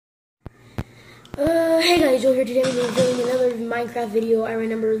Hey guys, Joe here. Today we're filming another Minecraft video. I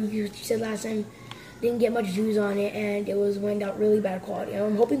remember you said last time didn't get much views on it, and it went out really bad quality.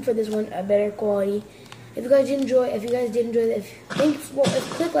 I'm hoping for this one a better quality. If you guys did enjoy it,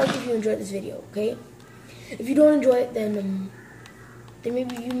 click like if you enjoyed this video. Okay. If you don't enjoy it, then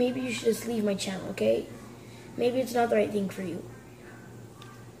maybe you should just leave my channel. Okay. Maybe it's not the right thing for you.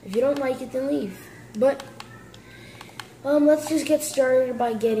 If you don't like it, then leave. But let's just get started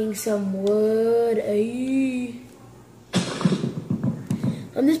by getting some wood.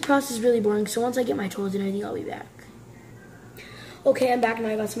 This process is really boring, so once I get my tools and everything, I'll be back. Okay, I'm back and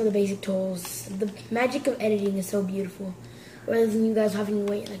I got some of the basic tools. The magic of editing is so beautiful. Rather than you guys having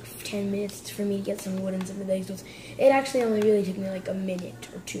to wait like 10 minutes for me to get some wood and some of these tools, it actually only really took me like a minute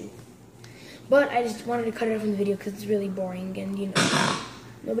or two. But I just wanted to cut it out from the video because it's really boring and, you know,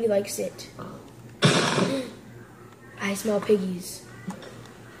 nobody likes it. I smell piggies.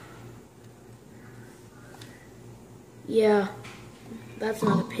 Yeah, that's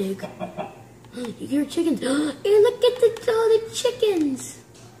not a pig. You hear chickens? Hey, look at all the chickens!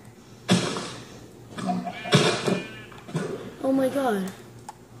 Oh my god.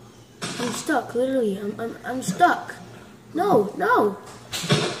 I'm stuck, literally. I'm stuck. No, no!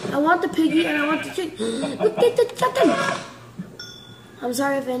 I want the piggy and I want the chicken. Look at the chicken! I'm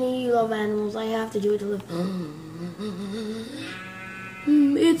sorry if any of you love animals. I have to do it to live.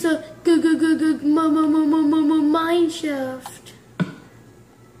 It's a mine shaft.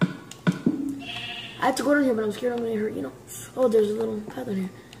 I have to go down here, but I'm scared I'm gonna hurt, you know. Oh, there's a little path in here.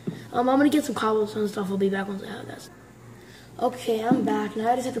 I'm gonna get some cobblestone stuff. I'll be back once I have that. Okay, I'm back.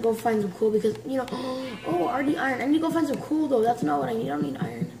 Now I just have to go find some coal because, you know, oh, already iron. I need to go find some coal though. That's not what I need. I don't need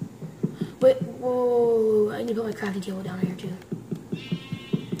iron. But, whoa, I need to put my crafting table down here too.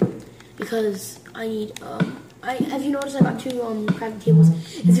 Because I need, have you noticed I got two crafting tables?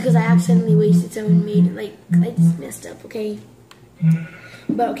 It's because I accidentally wasted some and made it, like, I just messed up, okay?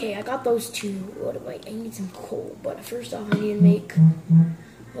 But okay, I got those two. What do I need some coal, but first off I need to make,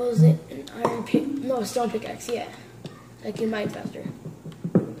 what was it, an iron pick, no, a stone pickaxe, yeah. So I can mine faster.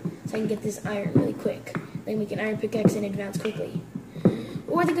 So I can get this iron really quick. Then make an iron pickaxe and advance quickly.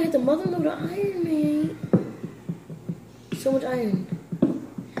 Oh, I think I hit the mother load of iron, mate. So much iron.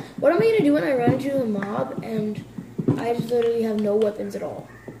 What am I gonna do when I run into a mob and I just literally have no weapons at all?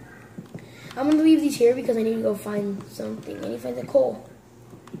 I'm gonna leave these here because I need to go find something. I need to find the coal.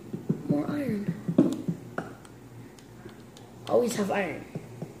 More iron. Always have iron.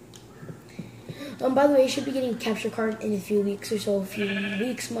 By the way, I should be getting a capture card in a few weeks or so. A few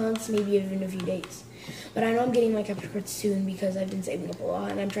weeks, months, maybe even a few days. But I know I'm getting my capture card soon because I've been saving up a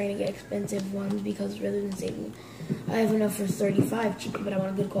lot. And I'm trying to get expensive ones because rather than saving, I have enough for 35 cheap, but I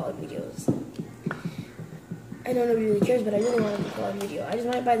want good quality videos. I know nobody really cares, but I really want a good quality video. I just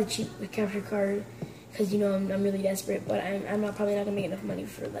want to buy the cheap capture card because, you know, I'm really desperate, but I'm probably not going to make enough money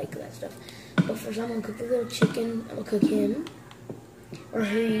for, like, that stuff. But first, I'm going to cook the little chicken. I'm going to cook him, or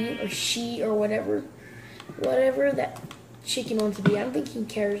he, or she, or whatever that chicken wants to be. I don't think he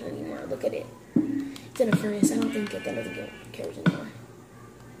cares anymore. Look at it. It's in a furnace. I don't think it cares anymore.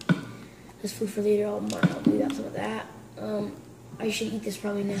 There's food for later. I'll do that, some of that. I should eat this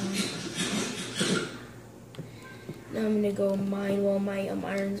probably now. Now I'm gonna go mine while my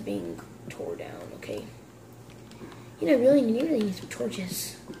iron's being tore down. Okay. You know, I really need some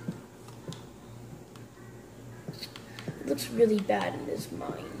torches. It looks really bad in this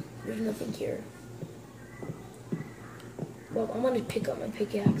mine. There's nothing here. Well, I'm gonna pick up my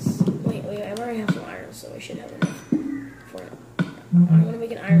pickaxe. Wait, I already have some iron, so I should have enough for it. I'm gonna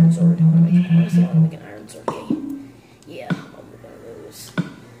make an iron sword. I wanna make an iron sword, okay? Yeah, I'm gonna lose.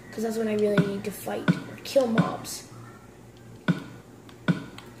 Because that's when I really need to fight or kill mobs.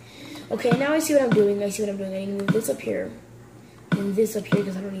 Okay, now I see what I'm doing. I need to move this up here. And this up here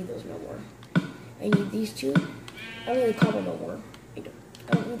because I don't need those no more. I need these two. I don't need the cobble no more. I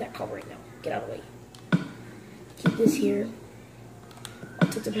don't need that cobble right now. Get out of the way. Keep this here. I'll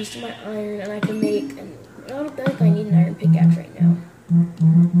take the rest of my iron and I can make, and I don't think I need an iron pickaxe right now.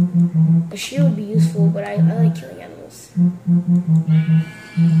 A shear would be useful, but I like killing animals.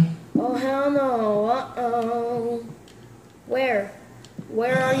 Oh hell no, uh-oh. Where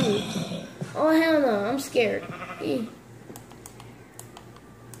are you? Oh hell no, I'm scared.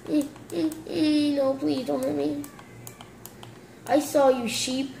 No, please don't hurt me. I saw you,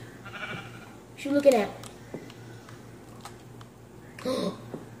 sheep. What you looking at?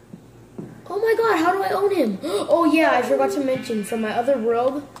 Oh my god, how do I own him? Oh yeah, I forgot to mention, from my other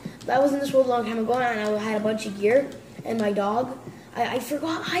world, that was in this world a long time ago, and I had a bunch of gear, and my dog. I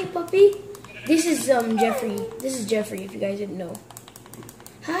forgot. Hi, puppy. This is Jeffrey. This is Jeffrey, if you guys didn't know.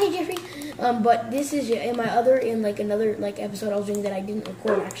 Hi, Jeffrey. But this is in another episode I was doing that I didn't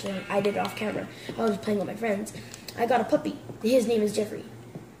record actually. I did it off camera. I was playing with my friends. I got a puppy. His name is Jeffrey.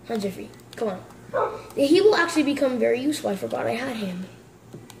 Huh, Jeffrey? Come on. He will actually become very useful. I forgot I had him.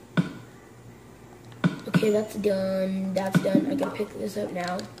 Okay, that's done. That's done. I gotta pick this up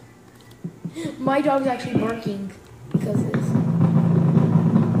now. My dog's actually barking because of this.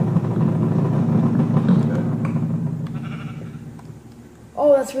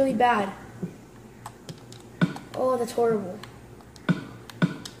 Oh, that's really bad. Oh, that's horrible.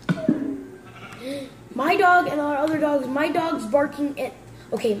 My dog and our other dogs, my dog's barking at...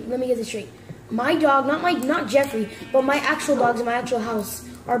 Okay, let me get this straight. My dog, not Jeffrey, but my actual dogs in my actual house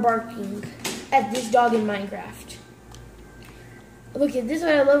are barking at this dog in Minecraft. Look, this is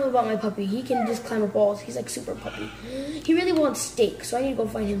what I love about my puppy. He can just climb up walls. He's like super puppy. He really wants steak, so I need to go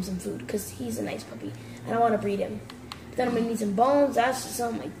find him some food because he's a nice puppy and I want to breed him. But then I'm gonna need some bones. That's just,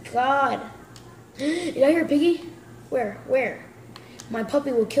 oh my god. Did I hear a piggy? Where? My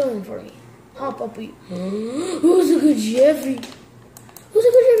puppy will kill him for me. Huh, puppy? Who's a good Jeffrey? Who's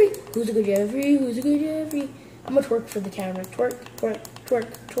a good Jeffrey? Who's a good Jeffrey? Who's a good Jeffrey? I'm gonna twerk for the camera. Twerk, twerk, twerk,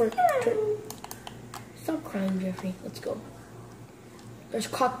 twerk, twerk. Stop crying, Jeffrey. Let's go. There's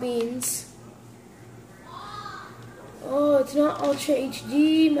cock beans. Oh, it's not Ultra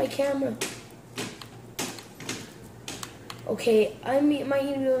HD, my camera. Okay, I might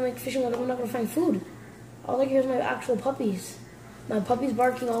need to be able to make fishing rod. I'm not gonna find food. All I hear is my actual puppies. My puppy's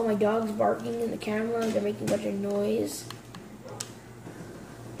barking, all my dogs barking in the camera. They're making a bunch of noise.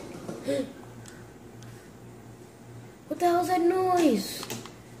 What the hell is that noise?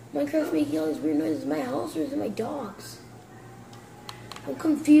 Minecraft's making all these weird noises. Is it my house or is it my dogs? I'm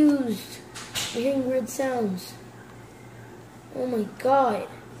confused. I'm hearing weird sounds. Oh my god.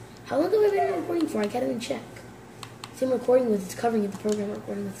 How long have I been recording for? I can't even check. See, I'm recording with it's covering it. The program I'm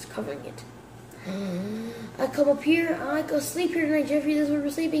recording with is covering it. I come up here. I go sleep here tonight, Jeffrey. This is where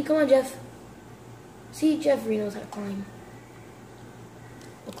we're sleeping. Come on, Jeff. See, Jeffrey knows how to climb.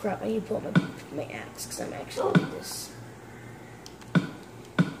 Oh crap! I need to pull out my axe because I'm actually doing this.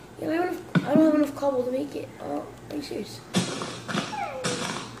 Yeah, I don't have enough cobble to make it. Oh, are you serious?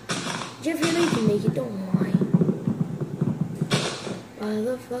 Jeffrey, I know you can make it. Don't lie. Why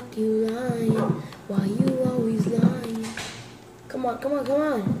the fuck you lying? Why you always lying? Come on, come on, come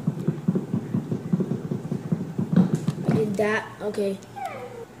on. I did that. Okay.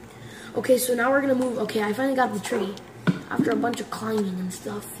 Okay, so now we're gonna move. Okay, I finally got the tree after a bunch of climbing and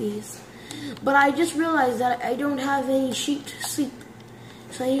stuff. But I just realized that I don't have any sheep to sleep,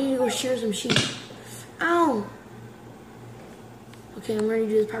 so I need to go shear some sheep. Ow! Okay, I'm ready to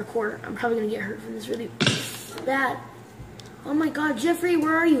do this parkour. I'm probably gonna get hurt from this really bad. Oh my god, Jeffrey,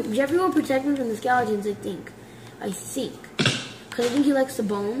 where are you? Jeffrey will protect me from the skeletons, I think. Because I think he likes the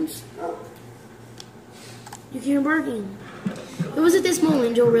bones. You can hear him barking. It was at this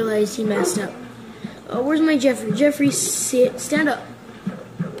moment Joe realized he messed up. Where's my Jeffrey? Jeffrey, stand up.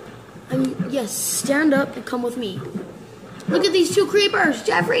 Yes, stand up and come with me. Look at these two creepers.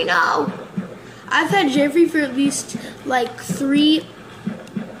 Jeffrey, no! I've had Jeffrey for at least like 3...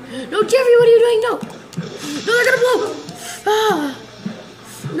 No, Jeffrey, what are you doing? No! No, they're gonna blow! Ah!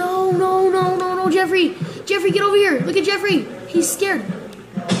 No, Jeffrey! Jeffrey, get over here! Look at Jeffrey! He's scared.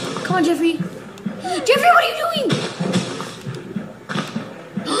 Come on, Jeffrey. Jeffrey, what are you doing?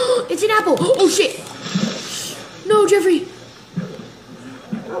 It's an apple! Oh, shit! No, Jeffrey!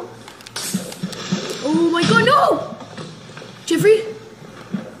 Oh my god, no! Jeffrey?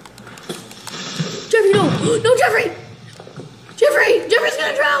 Jeffrey, no! No, Jeffrey! Jeffrey! Jeffrey's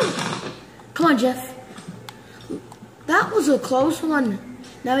gonna drown! Come on, Jeff. That was a close one.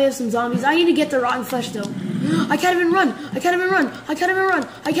 Now we have some zombies. I need to get the rotten flesh, though. I can't even run! I can't even run! I can't even run!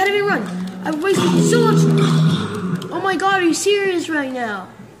 I can't even run! I've wasted so much... Oh my god, are you serious right now?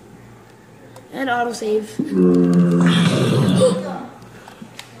 And autosave.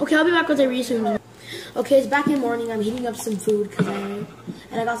 Okay, I'll be back with a resume. Okay, it's back in the morning. I'm heating up some food and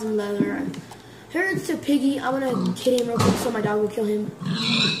I got some leather. Here it's a piggy. I'm gonna hit him real quick so my dog will kill him.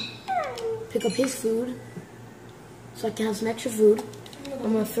 Pick up his food so I can have some extra food.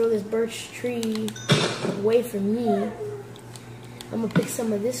 I'm gonna throw this birch tree away from me. I'm gonna pick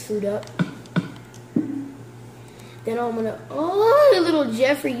some of this food up. Then I'm gonna, oh, little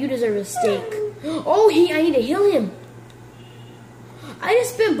Jeffrey, you deserve a steak. Oh, I need to heal him. I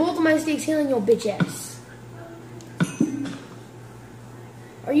just spent both of my steaks healing your bitch ass.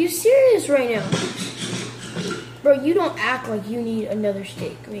 Are you serious right now? Bro, you don't act like you need another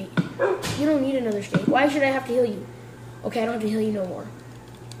steak, mate. You don't need another steak. Why should I have to heal you? Okay, I don't have to heal you no more.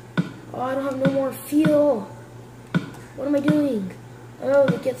 Oh, I don't have no more fuel. What am I doing? Oh,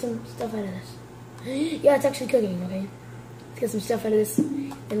 let's get some stuff out of this. Yeah, it's actually cooking, okay? Let's get some stuff out of this,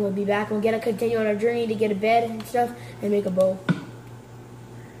 and we'll be back. We'll continue on our journey to get a bed and stuff, and make a bow.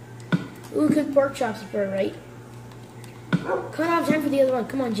 Ooh, cooked pork chops are right. Cut off time for the other one.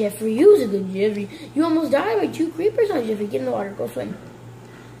 Come on, Jeffrey. Use a good Jeffrey. You almost died by 2 creepers on Jeffrey. Get in the water. Go swim.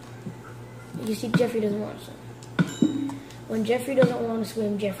 You see, Jeffrey doesn't want to swim. When Jeffrey doesn't want to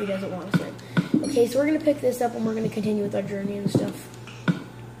swim, Jeffrey doesn't want to swim. Okay, so we're going to pick this up and we're going to continue with our journey and stuff.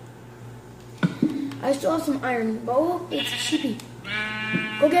 I still have some iron. But oh, it's a sheepy.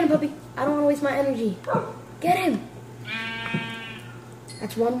 Go get him, puppy. I don't want to waste my energy. Get him.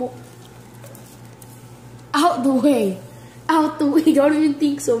 That's one more. Out the way. Out the way. Don't even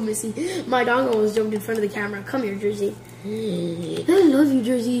think so, Missy. My dog almost jumped in front of the camera. Come here, Jersey. I love you,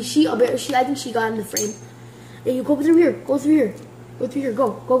 Jersey. I think she got in the frame. Hey, you go through here. Go through here. Go through here.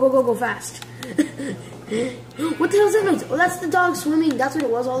 Go. Go, go, go, go fast. What the hell is that noise? Oh, that's the dog swimming. That's what it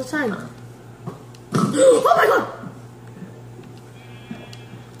was all the time. Oh my god!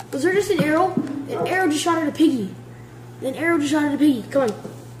 Was there just an arrow? An arrow just shot at a piggy. An arrow just shot at a piggy. Come on.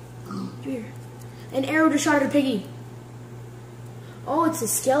 Here. An arrow just shot at a piggy. Oh, it's a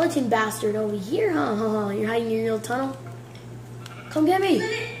skeleton bastard over here, huh? You're hiding in your little tunnel? Come get me.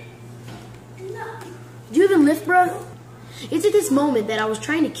 Do you even lift, bro? It's at this moment that I was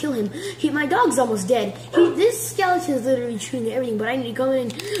trying to kill him. My dog's almost dead. This skeleton is literally chewing everything, but I need to go in.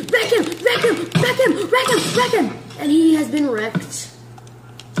 Wreck him! Wreck him! Wreck him! Wreck him! Wreck him! And he has been wrecked.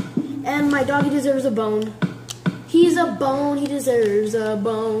 And my doggy deserves a bone. He's a bone. He deserves a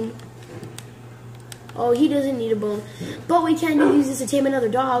bone. Oh, he doesn't need a bone. But we can use this to tame another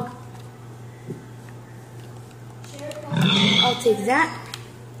dog. I'll take that.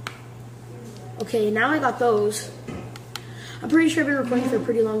 Okay, now I got those. I'm pretty sure I've been recording for a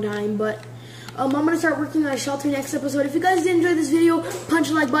pretty long time, but I'm gonna start working on a shelter next episode. If you guys did enjoy this video, punch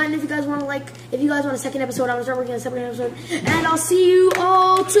the like button. If you guys want a second episode, I'm gonna start working on a second episode. And I'll see you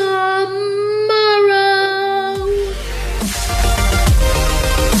all tomorrow.